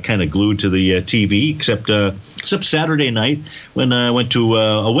was kind of glued to the TV, except Saturday night when I went to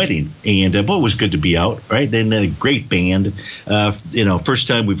a wedding. And boy, it was good to be out, right? And a great band. First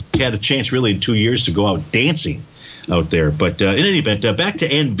time we've had a chance really in 2 years to go out dancing out there. But in any event, back to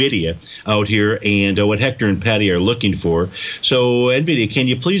NVIDIA out here and what Hector and Patty are looking for. So NVIDIA, can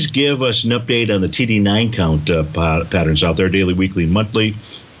you please give us an update on the TD9 count patterns out there, daily, weekly, monthly?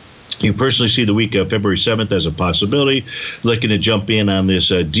 You personally see the week of February 7th as a possibility, looking to jump in on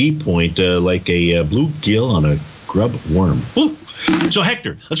this D point like a bluegill on a grub worm. Woo! So,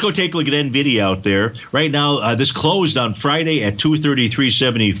 Hector, let's go take a look at NVIDIA out there. Right now, this closed on Friday at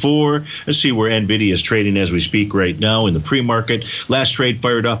 233.74. Let's see where NVIDIA is trading as we speak right now in the pre-market. Last trade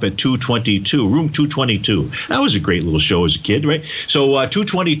fired up at 222, room 222. That was a great little show as a kid, right? So,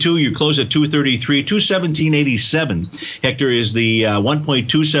 222, you close at 233, 217.87. Hector is the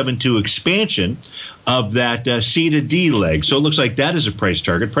 1.272 expansion of that C to D leg. So it looks like that is a price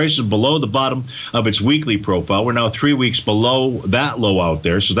target. Price is below the bottom of its weekly profile. We're now 3 weeks below that low out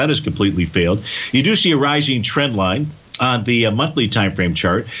there, so that has completely failed. You do see a rising trend line on the monthly time frame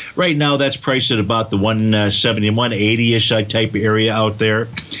chart. Right now, that's priced at about the 170, 180-ish type area out there.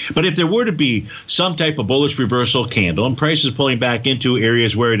 But if there were to be some type of bullish reversal candle and prices pulling back into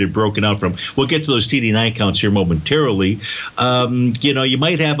areas where it had broken out from, we'll get to those TD9 counts here momentarily. You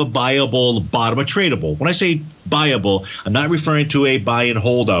might have a buyable bottom, a tradable. When I say buyable. I'm not referring to a buy and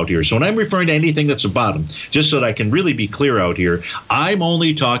hold out here. So when I'm referring to anything that's a bottom, just so that I can really be clear out here, I'm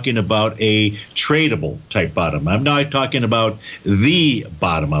only talking about a tradable type bottom. I'm not talking about the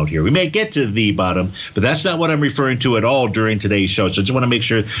bottom out here. We may get to the bottom, but that's not what I'm referring to at all during today's show. So I just want to make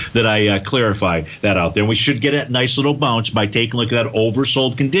sure that I clarify that out there. And we should get a nice little bounce by taking a look at that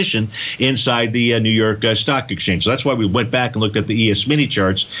oversold condition inside the New York Stock Exchange. So that's why we went back and looked at the ES mini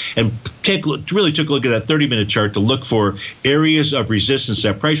charts and really took a look at that 30-minute chart to look for areas of resistance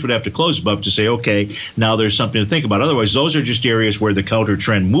that price would have to close above to say, okay, now there's something to think about. Otherwise, those are just areas where the counter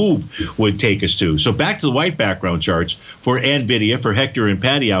trend move would take us to. So back to the white background charts for NVIDIA, for Hector and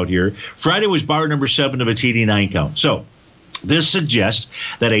Patty out here. Friday was bar number 7 of a TD9 count. So this suggests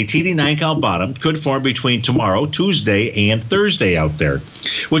that a TD9 count bottom could form between tomorrow, Tuesday, and Thursday out there,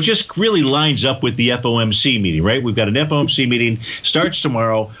 which just really lines up with the FOMC meeting, right? We've got an FOMC meeting, starts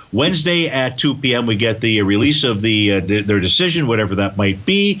tomorrow. Wednesday at 2 p.m., we get the release of their decision, whatever that might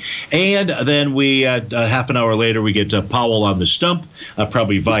be. And then we, half an hour later, we get Powell on the stump,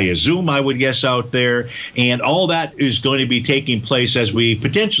 probably via Zoom, I would guess, out there. And all that is going to be taking place as we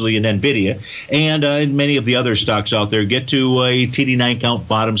potentially in NVIDIA and in many of the other stocks out there get to a TD9 count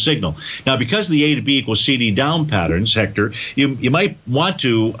bottom signal. Now, because of the A to B equals CD down patterns, Hector, you might want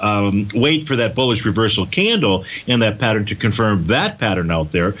to wait for that bullish reversal candle in that pattern to confirm that pattern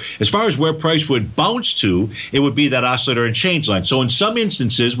out there. As far as where price would bounce to, it would be that oscillator and change line. So in some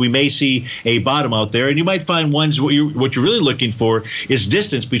instances, we may see a bottom out there, and you might find ones what you're really looking for is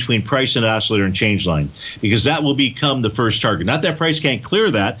distance between price and oscillator and change line, because that will become the first target. Not that price can't clear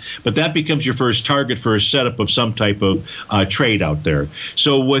that, but that becomes your first target for a setup of some type of trade out there.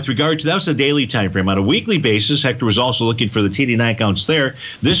 So with regard to, that was the daily time frame. On a weekly basis, Hector was also looking for the TD9 counts there.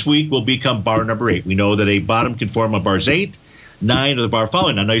 This week will become bar number 8. We know that a bottom can form on bars 8, 9, or the bar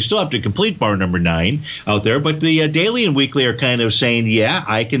following. Now you still have to complete bar number 9 out there, but the daily and weekly are kind of saying, yeah,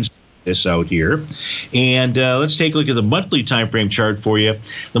 I can see this out here. And let's take a look at the monthly time frame chart for you.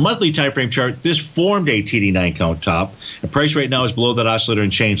 The monthly time frame chart, this formed a TD9 count top. The price right now is below that oscillator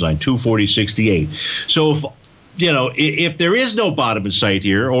and change line, 240.68. So if there is no bottom in sight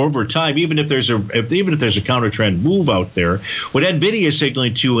here, or over time, even if there's a counter trend move out there, what NVIDIA is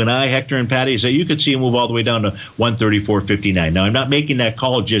signaling to you and I, Hector and Patty, is that you could see a move all the way down to 134.59. Now, I'm not making that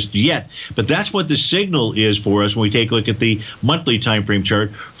call just yet, but that's what the signal is for us when we take a look at the monthly time frame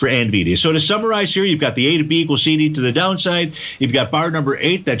chart for NVIDIA. So to summarize here, you've got the A to B equals CD to the downside. You've got bar number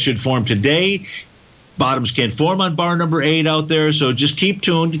 8 that should form today. Bottoms can form on bar number 8 out there, so just keep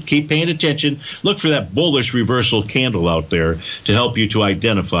tuned, keep paying attention. Look for that bullish reversal candle out there to help you to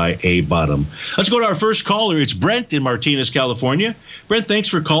identify a bottom. Let's go to our first caller. It's Brent in Martinez, California. Brent, thanks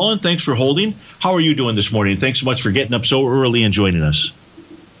for calling. Thanks for holding. How are you doing this morning? Thanks so much for getting up so early and joining us.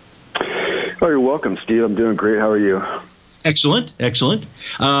 Oh, you're welcome, Steve. I'm doing great. How are you? Excellent, excellent.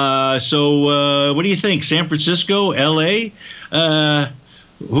 So what do you think? San Francisco, L.A.?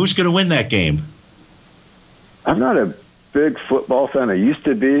 Who's going to win that game? I'm not a big football fan. I used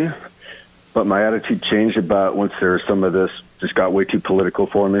to be, but my attitude changed about once there's some of this just got way too political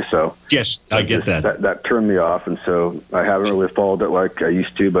for me. So yes, I get that. That turned me off, and so I haven't really followed it like I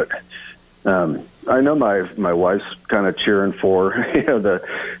used to. But I know my wife's kind of cheering for the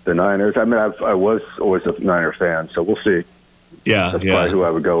Niners. I mean, I was always a Niner fan, so we'll see. Yeah, that's probably who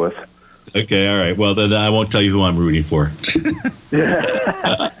I would go with. Okay, all right. Well, then I won't tell you who I'm rooting for.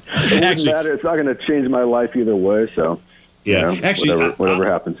 Yeah. It doesn't matter. It's not going to change my life either way. So, yeah, actually, whatever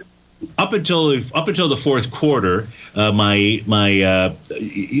happens. Up until the fourth quarter, I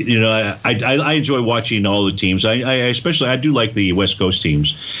enjoy watching all the teams. I especially do like the West Coast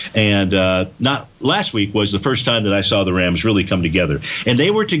teams, and not last week was the first time that I saw the Rams really come together, and they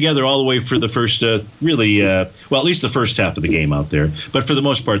were together all the way for the first at least the first half of the game out there, but for the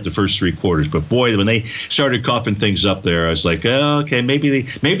most part the first 3 quarters. But boy, when they started coughing things up there, I was like, oh, okay, maybe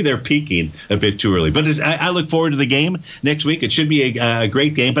they're peaking a bit too early. But I look forward to the game next week. It should be a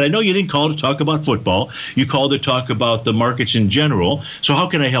great game. But I know you didn't call to talk about football. You called to talk about the markets in general. So how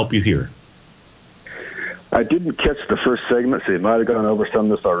can I help you here? I didn't catch the first segment, so you might have gone over some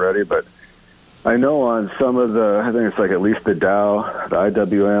of this already, but I know on some of I think it's like at least the Dow, the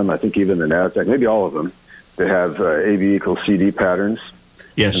IWM, I think even the NASDAQ, maybe all of them, they have AB equals CD patterns.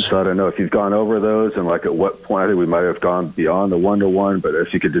 Yes. And so I don't know if you've gone over those and like at what point. I think we might have gone beyond the 1-to-1, but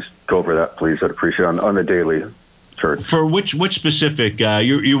if you could just go over that, please, I'd appreciate it on the daily. For which specific,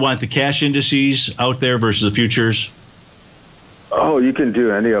 you want the cash indices out there versus the futures? Oh, you can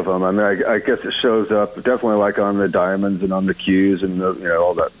do any of them. I mean, I guess it shows up definitely like on the diamonds and on the Qs and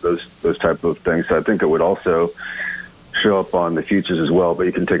all that those type of things. So I think it would also show up on the futures as well, but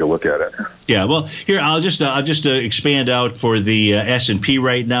you can take a look at it. Yeah, well, here I'll just expand out for the S&P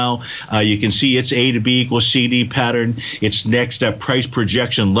right now. You can see its A to B equals CD pattern. Its next price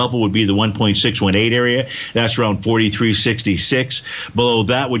projection level would be the 1.618 area. That's around 43.66. Below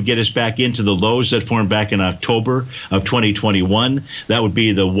that would get us back into the lows that formed back in October of 2021. That would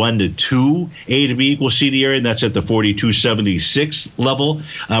be the 1 to 2 A to B equals CD area, and that's at the 42.76 level.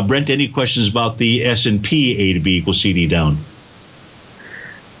 Brent, any questions about the S&P A to B equals CD down?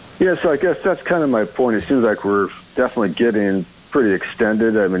 Yeah, so I guess that's kind of my point. It seems like we're definitely getting pretty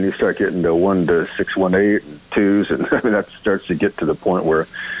extended. I mean, you start getting to 1 to 618 and 2s, and I mean, that starts to get to the point where,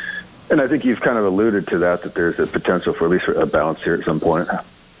 and I think you've kind of alluded to that there's a potential for at least a bounce here at some point.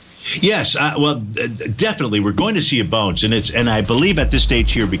 Yes, well, definitely, we're going to see a bounce, and I believe at this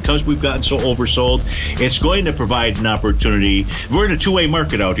stage here, because we've gotten so oversold, it's going to provide an opportunity. We're in a two-way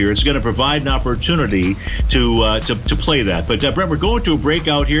market out here. It's going to provide an opportunity to play that. But Brent, we're going to a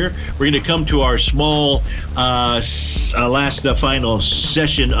breakout here. We're going to come to our small last final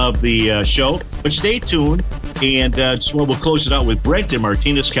session of the show. But stay tuned, and we'll close it out with Brent in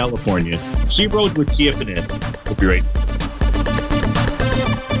Martinez, California. See Rhodes with TFNN. We'll be right back.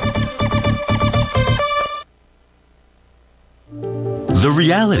 The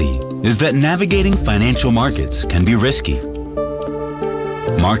reality is that navigating financial markets can be risky.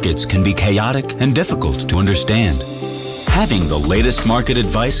 Markets can be chaotic and difficult to understand. Having the latest market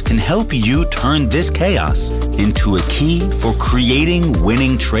advice can help you turn this chaos into a key for creating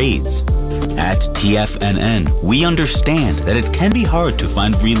winning trades. At TFNN, we understand that it can be hard to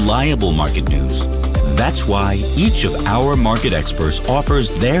find reliable market news. That's why each of our market experts offers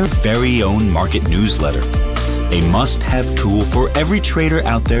their very own market newsletter. A must-have tool for every trader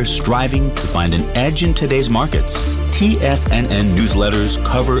out there striving to find an edge in today's markets. TFNN newsletters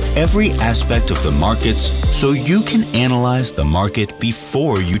cover every aspect of the markets so you can analyze the market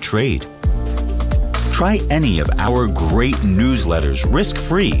before you trade. Try any of our great newsletters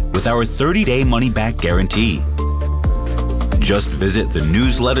risk-free with our 30-day money-back guarantee. Just visit the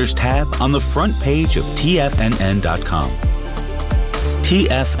Newsletters tab on the front page of TFNN.com.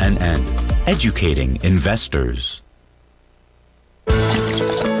 TFNN. Educating investors.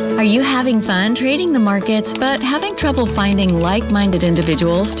 Are you having fun trading the markets but having trouble finding like-minded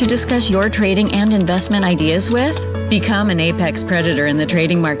individuals to discuss your trading and investment ideas with? Become an apex predator in the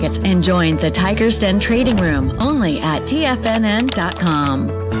trading markets and join the Tiger's Den Trading Room only at TFNN.com.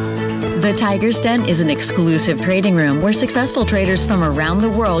 The Tiger's Den is an exclusive trading room where successful traders from around the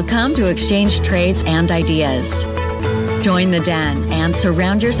world come to exchange trades and ideas. Join the den and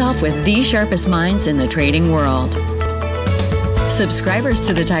surround yourself with the sharpest minds in the trading world. Subscribers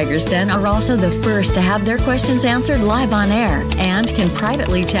to the Tiger's Den are also the first to have their questions answered live on air and can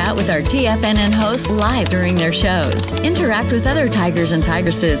privately chat with our TFNN hosts live during their shows. Interact with other Tigers and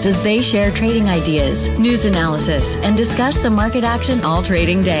Tigresses as they share trading ideas, news analysis, and discuss the market action all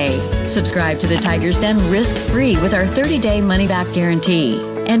trading day. Subscribe to the Tiger's Den risk-free with our 30-day money-back guarantee.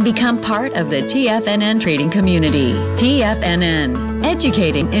 And become part of the TFNN trading community. TFNN,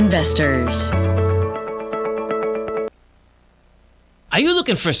 educating investors. Are you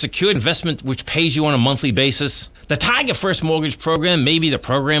looking for a secure investment which pays you on a monthly basis? The Tiger First Mortgage Program may be the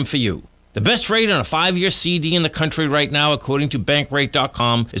program for you. The best rate on a 5-year CD in the country right now, according to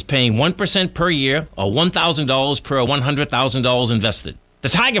Bankrate.com, is paying 1% per year or $1,000 per $100,000 invested. The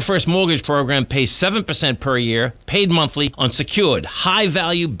Tiger First Mortgage Program pays 7% per year, paid monthly, on secured,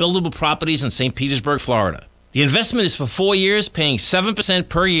 high-value, buildable properties in St. Petersburg, Florida. The investment is for 4 years, paying 7%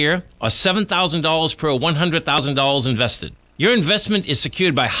 per year, or $7,000 per $100,000 invested. Your investment is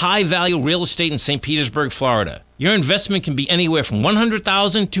secured by high-value real estate in St. Petersburg, Florida. Your investment can be anywhere from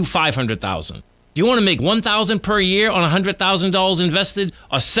 $100,000 to $500,000. Do you want to make $1,000 per year on $100,000 invested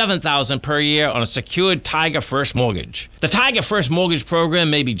or $7,000 per year on a secured Tiger First mortgage? The Tiger First Mortgage Program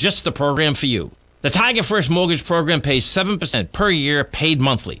may be just the program for you. The Tiger First Mortgage Program pays 7% per year, paid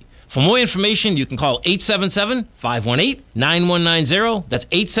monthly. For more information, you can call 877-518-9190. That's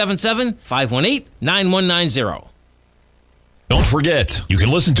 877-518-9190. Don't forget, you can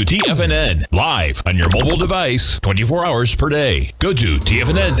listen to TFNN live on your mobile device 24 hours per day. Go to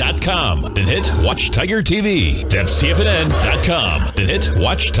TFNN.com, then hit Watch Tiger TV. That's TFNN.com, then hit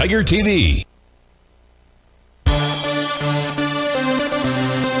Watch Tiger TV.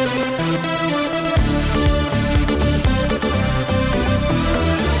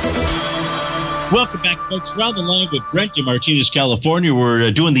 Welcome back, folks. We're on the line with Brent in Martinez, California. We're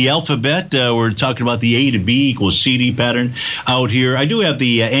doing the alphabet. We're talking about the A to B equals CD pattern out here. I do have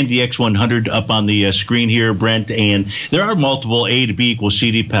the NDX 100 up on the screen here, Brent, and there are multiple A to B equals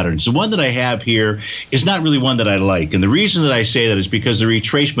CD patterns. The one that I have here is not really one that I like, and the reason that I say that is because the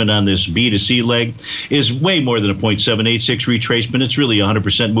retracement on this B to C leg is way more than a 0.786 retracement. It's really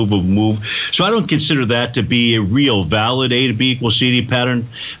 100% move of move. So I don't consider that to be a real valid A to B equals CD pattern.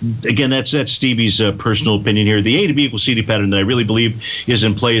 Again, that's Stevie's personal opinion here. The A to B equals CD pattern that I really believe is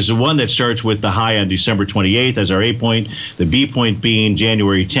in play is the one that starts with the high on December 28th as our A point, the B point being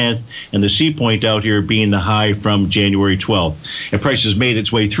January 10th, and the C point out here being the high from January 12th. And price has made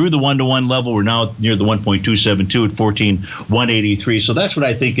its way through the 1-to-1 level. We're now near the 1.272 at 14,183. So that's what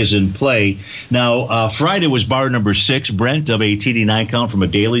I think is in play. Now, Friday was bar number 6, Brent, of a TD9 count from a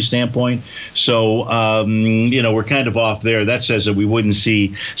daily standpoint. So, we're kind of off there. That says that we wouldn't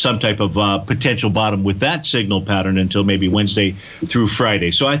see some type of potential bottom with that signal pattern until maybe Wednesday through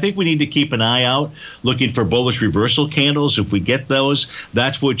Friday. So I think we need to keep an eye out looking for bullish reversal candles. If we get those,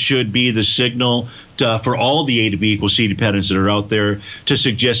 that's what should be the signal for all the A to B equals CD patterns that are out there to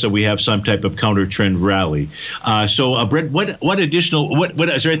suggest that we have some type of counter trend rally. So Brent, what additional, what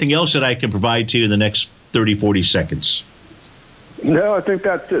is there anything else that I can provide to you in the next 30, 40 seconds? No, I think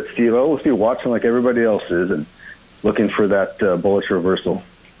that's it, Steve. We'll be watching like everybody else is and looking for that bullish reversal.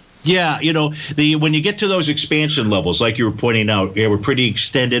 Yeah, when you get to those expansion levels, like you were pointing out, we're pretty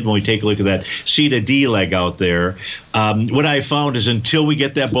extended when we take a look at that C to D leg out there. What I found is until we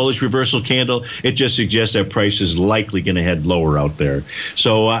get that bullish reversal candle, it just suggests that price is likely going to head lower out there.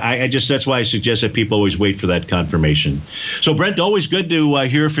 So that's why I suggest that people always wait for that confirmation. So Brent, always good to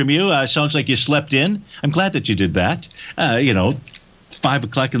hear from you. Sounds like you slept in. I'm glad that you did that. 5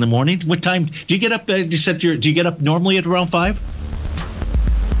 o'clock in the morning. What time do you get up? Do you get up normally at around 5?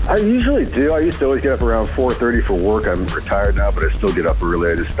 I usually do. I used to always get up around 4:30 for work. I'm retired now, but I still get up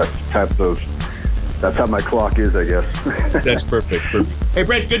early. That's how my clock is, I guess. That's perfect. Hey,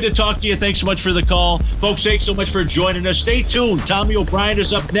 Brent, good to talk to you. Thanks so much for the call. Folks, thanks so much for joining us. Stay tuned. Tommy O'Brien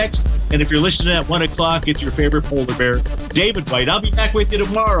is up next. And if you're listening at 1 o'clock, it's your favorite polar bear, David White. I'll be back with you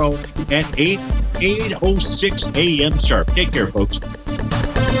tomorrow at 8:06 a.m. sharp. Take care, folks.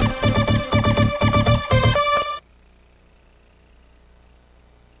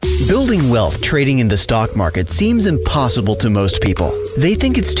 Building wealth trading in the stock market seems impossible to most people. They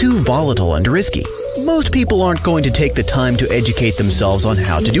think it's too volatile and risky. Most people aren't going to take the time to educate themselves on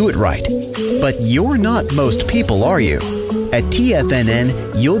how to do it right. But you're not most people, are you? At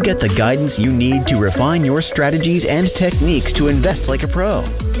TFNN, you'll get the guidance you need to refine your strategies and techniques to invest like a pro.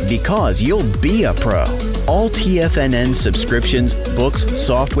 Because you'll be a pro. All TFNN subscriptions, books,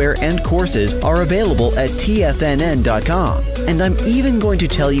 software, and courses are available at TFNN.com. And I'm even going to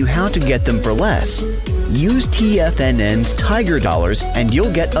tell you how to get them for less. Use TFNN's Tiger Dollars and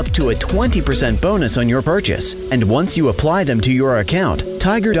you'll get up to a 20% bonus on your purchase. And once you apply them to your account,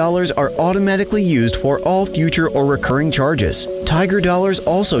 Tiger Dollars are automatically used for all future or recurring charges. Tiger Dollars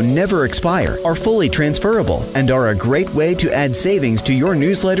also never expire, are fully transferable, and are a great way to add savings to your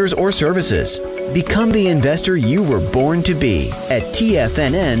newsletters or services. Become the investor you were born to be at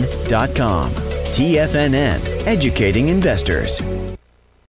TFNN.com. TFNN, educating investors.